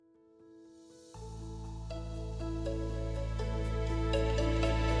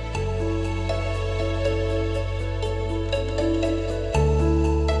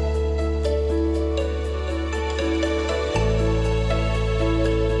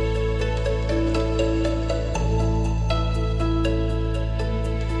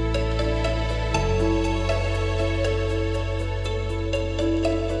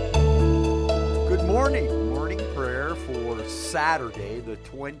Saturday, the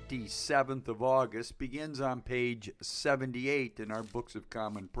 27th of August, begins on page 78 in our Books of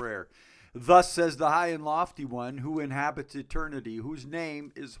Common Prayer. Thus says the high and lofty one who inhabits eternity, whose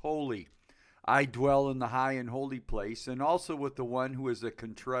name is holy. I dwell in the high and holy place, and also with the one who is a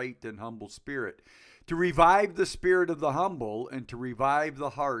contrite and humble spirit, to revive the spirit of the humble and to revive the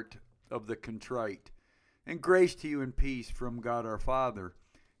heart of the contrite. And grace to you and peace from God our Father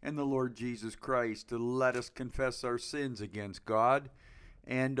and the Lord Jesus Christ. Let us confess our sins against God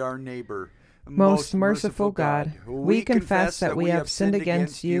and our neighbor. Most merciful God, we confess that we have sinned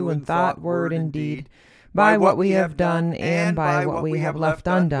against you in thought, word, and deed, by what we have done and by what we have left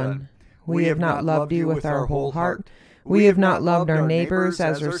undone. We have not loved you with our whole heart. We have not loved our neighbors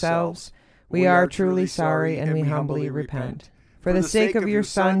as ourselves. We are truly sorry, and we humbly repent. For the sake of your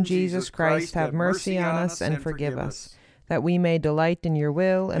Son, Jesus Christ, have mercy on us and forgive us, that we may delight in your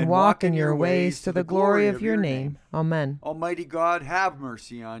will and walk in your ways to the glory of your name. Amen. Almighty God, have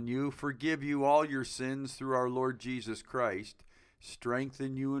mercy on you, forgive you all your sins through our Lord Jesus Christ,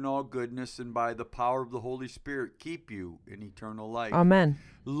 strengthen you in all goodness, and by the power of the Holy Spirit keep you in eternal life. Amen.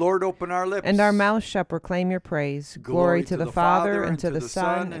 Lord, open our lips, and our mouth shall proclaim your praise. Glory to the Father, and to the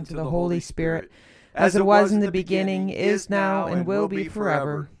Son, and to the Holy Spirit, as it was in the beginning, is now, and will be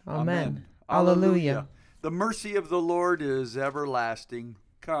forever. Amen. Alleluia. The mercy of the Lord is everlasting.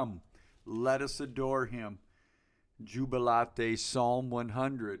 Come, let us adore him. Jubilate, Psalm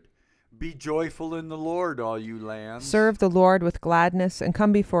 100. Be joyful in the Lord, all you lands. Serve the Lord with gladness, and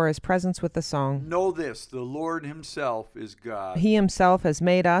come before his presence with a song. Know this, the Lord himself is God. He himself has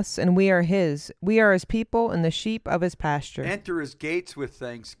made us, and we are his. We are his people and the sheep of his pasture. Enter his gates with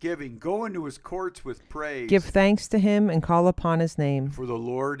thanksgiving. Go into his courts with praise. Give thanks to him and call upon his name. For the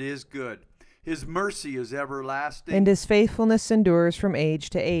Lord is good. His mercy is everlasting, and his faithfulness endures from age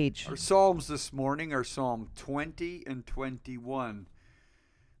to age. Our psalms this morning are Psalm 20 and 21.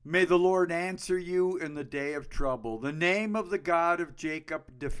 May the Lord answer you in the day of trouble. The name of the God of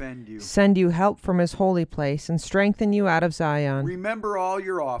Jacob defend you. Send you help from his holy place and strengthen you out of Zion. Remember all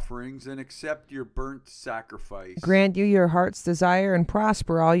your offerings and accept your burnt sacrifice. Grant you your heart's desire and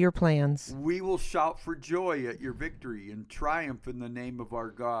prosper all your plans. We will shout for joy at your victory and triumph in the name of our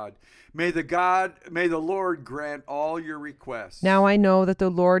God. May the Lord grant all your requests. Now I know that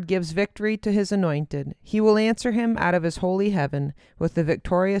the Lord gives victory to his anointed. He will answer him out of his holy heaven with the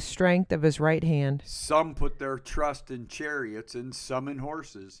victorious strength of his right hand. Some put their trust in chariots and some in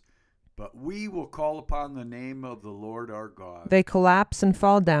horses, but we will call upon the name of the Lord our God. They collapse and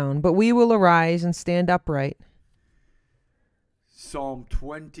fall down, but we will arise and stand upright. Psalm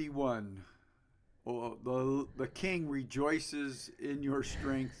 21. The king rejoices in your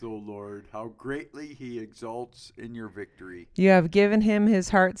strength, O Lord. How greatly he exults in your victory. You have given him his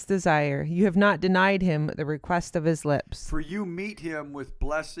heart's desire. You have not denied him the request of his lips. For you meet him with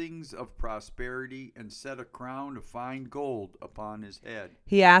blessings of prosperity and set a crown of fine gold upon his head.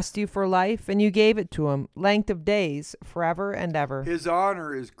 He asked you for life, and you gave it to him, length of days, forever and ever. His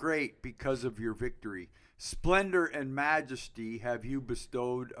honor is great because of your victory. Splendor and majesty have you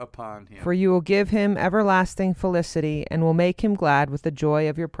bestowed upon him. For you will give him everlasting felicity, and will make him glad with the joy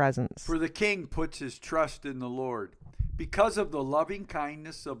of your presence. For the king puts his trust in the Lord. Because of the loving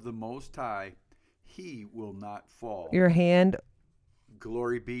kindness of the Most High, he will not fall. Your hand,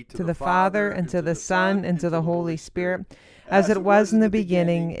 glory be to the Father, and to the Son, and to the Holy Spirit, as it was in the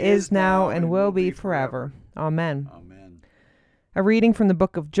beginning, is now, and will be forever. Amen. Amen. A reading from the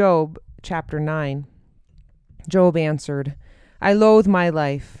book of Job, chapter 9. Job answered, I loathe my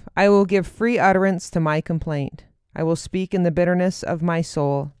life. I will give free utterance to my complaint. I will speak in the bitterness of my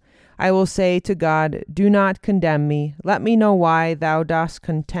soul. I will say to God, do not condemn me. Let me know why thou dost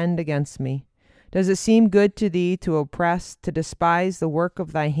contend against me. Does it seem good to thee to oppress, to despise the work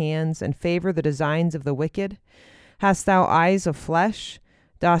of thy hands, and favor the designs of the wicked? Hast thou eyes of flesh?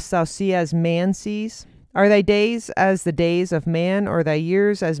 Dost thou see as man sees? Are thy days as the days of man, or thy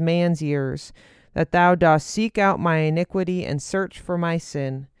years as man's years? That thou dost seek out my iniquity and search for my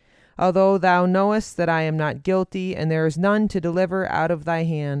sin, although thou knowest that I am not guilty, and there is none to deliver out of thy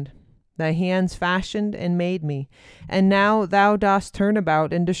hand. Thy hands fashioned and made me, and now thou dost turn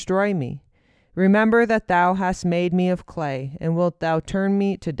about and destroy me. Remember that thou hast made me of clay, and wilt thou turn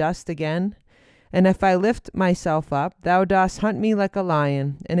me to dust again? And if I lift myself up, thou dost hunt me like a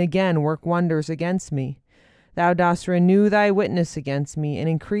lion, and again work wonders against me. Thou dost renew thy witness against me, and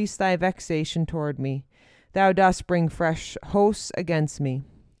increase thy vexation toward me. Thou dost bring fresh hosts against me.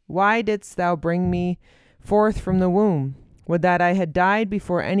 Why didst thou bring me forth from the womb? Would that I had died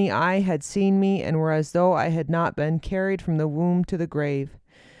before any eye had seen me, and were as though I had not been carried from the womb to the grave.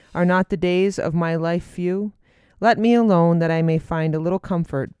 Are not the days of my life few? Let me alone, that I may find a little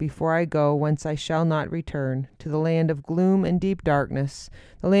comfort before I go whence I shall not return, to the land of gloom and deep darkness,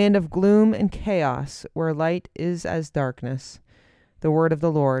 the land of gloom and chaos, where light is as darkness. The word of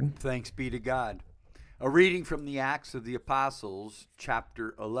the Lord. Thanks be to God. A reading from the Acts of the Apostles,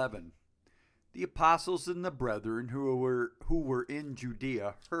 chapter 11. The apostles and the brethren who were in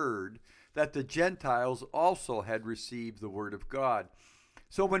Judea heard that the Gentiles also had received the word of God.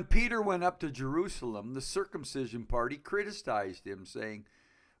 So when Peter went up to Jerusalem, the circumcision party criticized him, saying,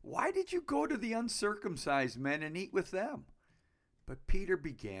 "Why did you go to the uncircumcised men and eat with them?" But Peter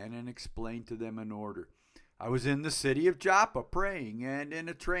began and explained to them in order. "I was in the city of Joppa praying, and in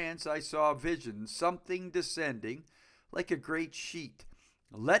a trance I saw a vision, something descending like a great sheet,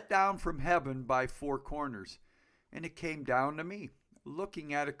 let down from heaven by four corners. And it came down to me.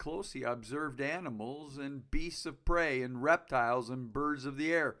 Looking at it closely, I observed animals and beasts of prey and reptiles and birds of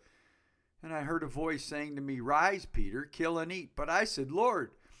the air. And I heard a voice saying to me, 'Rise, Peter, kill and eat.' But I said,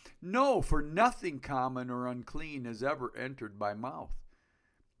 'Lord, no, for nothing common or unclean has ever entered my mouth.'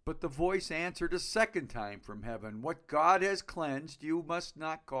 But the voice answered a second time from heaven, 'What God has cleansed, you must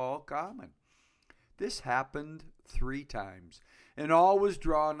not call common.' This happened 3 times, and all was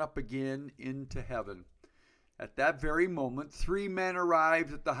drawn up again into heaven. At that very moment, 3 men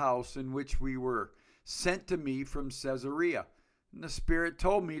arrived at the house in which we were, sent to me from Caesarea. And the Spirit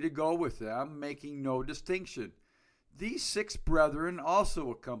told me to go with them, making no distinction. These 6 brethren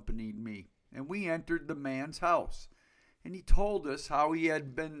also accompanied me, and we entered the man's house. And he told us how he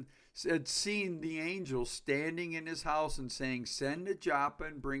had seen the angel standing in his house and saying, 'Send to Joppa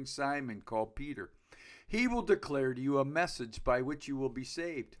and bring Simon, called Peter. He will declare to you a message by which you will be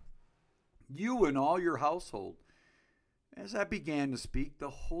saved, you and all your household.' As I began to speak, the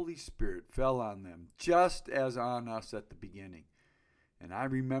Holy Spirit fell on them, just as on us at the beginning. And I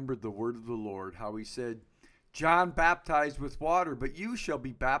remembered the word of the Lord, how he said, 'John baptized with water, but you shall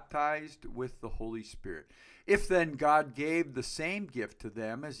be baptized with the Holy Spirit.' If then God gave the same gift to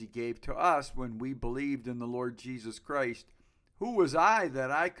them as he gave to us when we believed in the Lord Jesus Christ, who was I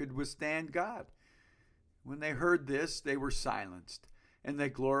that I could withstand God?" When they heard this, they were silenced, and they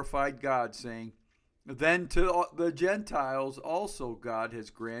glorified God, saying, "Then to the Gentiles also God has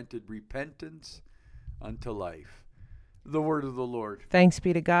granted repentance unto life." The word of the Lord. Thanks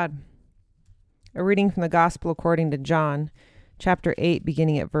be to God. A reading from the Gospel according to John, chapter 8,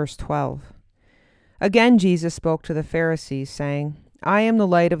 beginning at verse 12. Again Jesus spoke to the Pharisees, saying, "I am the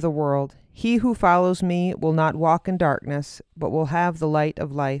light of the world. He who follows me will not walk in darkness, but will have the light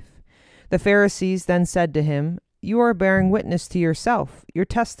of life." The Pharisees then said to him, "You are bearing witness to yourself. Your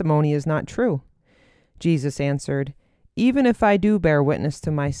testimony is not true." Jesus answered, "Even if I do bear witness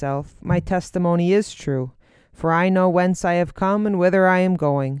to myself, my testimony is true. For I know whence I have come and whither I am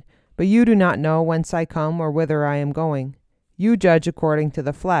going. But you do not know whence I come or whither I am going. You judge according to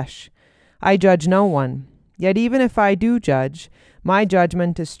the flesh. I judge no one. Yet even if I do judge, my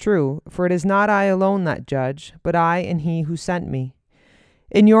judgment is true, for it is not I alone that judge, but I and he who sent me.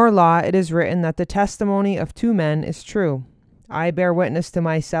 In your law it is written that the testimony of 2 men is true. I bear witness to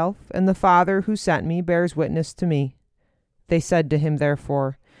myself, and the Father who sent me bears witness to me." They said to him,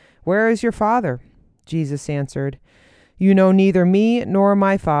 therefore, "Where is your Father?" Jesus answered, "You know neither me nor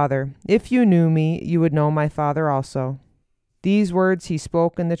my Father. If you knew me, you would know my Father also." These words he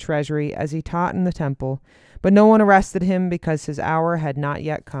spoke in the treasury as he taught in the temple, but no one arrested him because his hour had not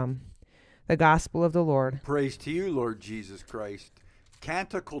yet come. The Gospel of the Lord. Praise to you, Lord Jesus Christ.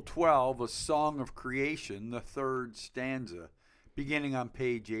 Canticle 12, a song of creation, the 3rd stanza, beginning on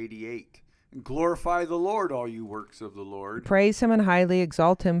page 88. Glorify the Lord, all you works of the Lord. Praise him and highly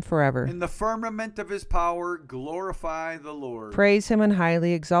exalt him forever. In the firmament of his power, glorify the Lord. Praise him and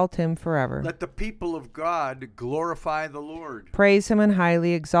highly exalt him forever. Let the people of God glorify the Lord. Praise him and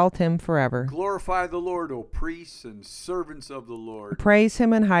highly exalt him forever. Glorify the Lord, O priests and servants of the Lord. Praise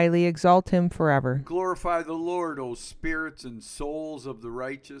him and highly exalt him forever. Glorify the Lord, O spirits and souls of the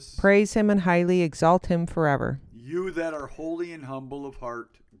righteous. Praise him and highly exalt him forever. You that are holy and humble of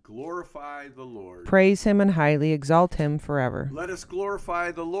heart, glorify the Lord. Praise him and highly exalt him forever. Let us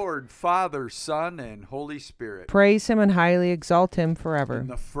glorify the Lord, Father, Son, and Holy Spirit. Praise him and highly exalt him forever. In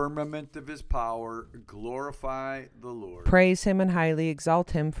the firmament of his power, glorify the Lord. Praise him and highly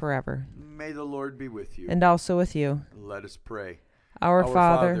exalt him forever. May the Lord be with you. And also with you. Let us pray. Our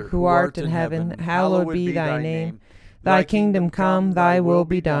Father, who art in heaven, hallowed be thy name. Thy kingdom come, thy will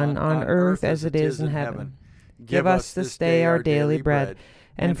be done, on earth as it is in heaven. Give us this day our daily bread,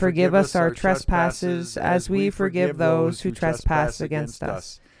 and forgive us our trespasses, as we forgive those who trespass against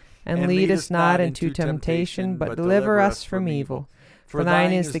us. And lead us not into temptation, but deliver us from evil. For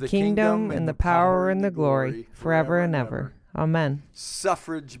thine is the kingdom, and the power, and the glory, forever and ever. Amen.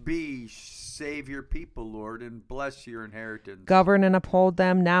 Suffrage be, save your people, Lord, and bless your inheritance. Govern and uphold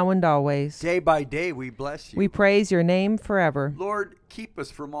them now and always. Day by day we bless you. We praise your name forever. Lord, keep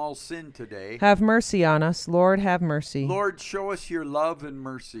us from all sin today. Have mercy on us, Lord, have mercy. Lord, show us your love and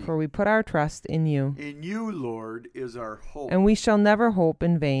mercy. For we put our trust in you. In you, Lord, is our hope. And we shall never hope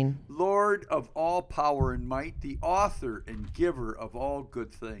in vain. Lord of all power and might, the author and giver of all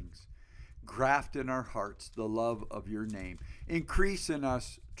good things, graft in our hearts the love of your name. Increase in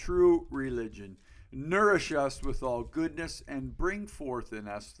us true religion. Nourish us with all goodness, and bring forth in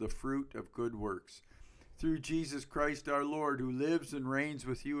us the fruit of good works. Through Jesus Christ our Lord, who lives and reigns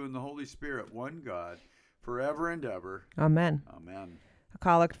with you in the Holy Spirit, one God, forever and ever. Amen. Amen. A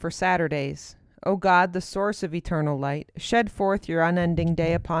collect for Saturdays. O God, the source of eternal light, shed forth your unending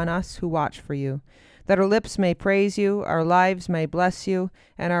day upon us who watch for you, that our lips may praise you, our lives may bless you,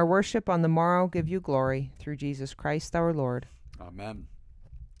 and our worship on the morrow give you glory, through Jesus Christ our Lord. Amen.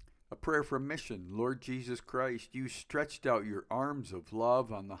 A prayer for mission. Lord Jesus Christ, you stretched out your arms of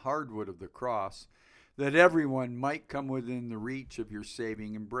love on the hardwood of the cross, that everyone might come within the reach of your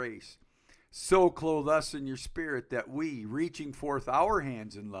saving embrace. So clothe us in your spirit, that we, reaching forth our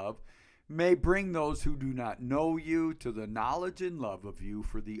hands in love, may bring those who do not know you to the knowledge and love of you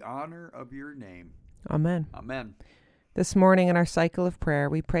for the honor of your name. Amen. Amen. This morning in our cycle of prayer,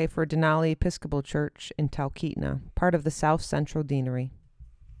 we pray for Denali Episcopal Church in Talkeetna, part of the South Central Deanery.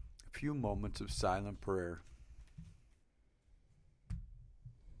 A few moments of silent prayer.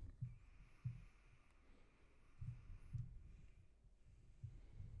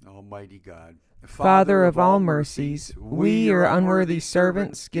 Almighty God, Father of all mercies, we, your unworthy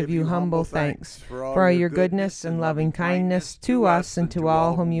servants, give you humble thanks for all your goodness and loving kindness to us and to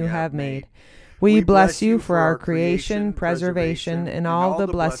all whom you have made. We bless you for our creation, preservation, and all the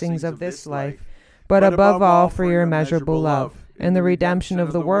blessings of this life, but above all for your immeasurable love, and the redemption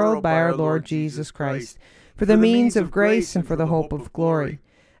of the world by our Lord Jesus Christ, for the means of grace and for the hope of glory.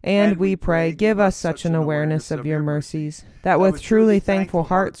 And we pray, give us such an awareness of your mercies, that with truly thankful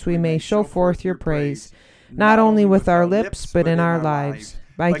hearts we may show forth your praise, not only with our lips, but in our lives,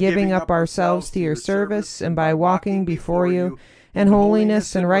 by giving up ourselves to your service, and by walking before you in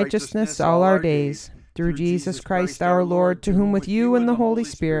holiness and righteousness all our days, through Jesus Christ our Lord, to whom with you and the Holy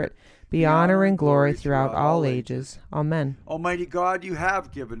Spirit be honor and glory throughout all ages. Amen. Almighty God, you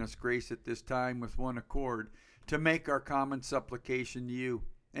have given us grace at this time with one accord to make our common supplication to you.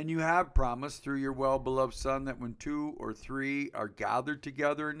 And you have promised through your well-beloved Son that when 2 or 3 are gathered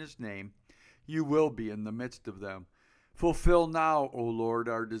together in his name, you will be in the midst of them. Fulfill now, O Lord,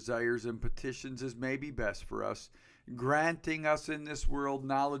 our desires and petitions as may be best for us, granting us in this world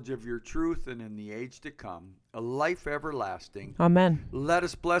knowledge of your truth, and in the age to come, a life everlasting. Amen. Let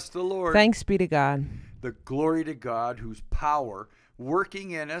us bless the Lord. Thanks be to God. The glory to God, whose power,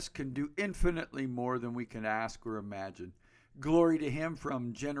 working in us, can do infinitely more than we can ask or imagine. Glory to him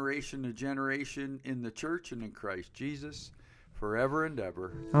from generation to generation in the church and in Christ Jesus, forever and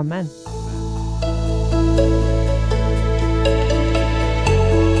ever. Amen. Amen.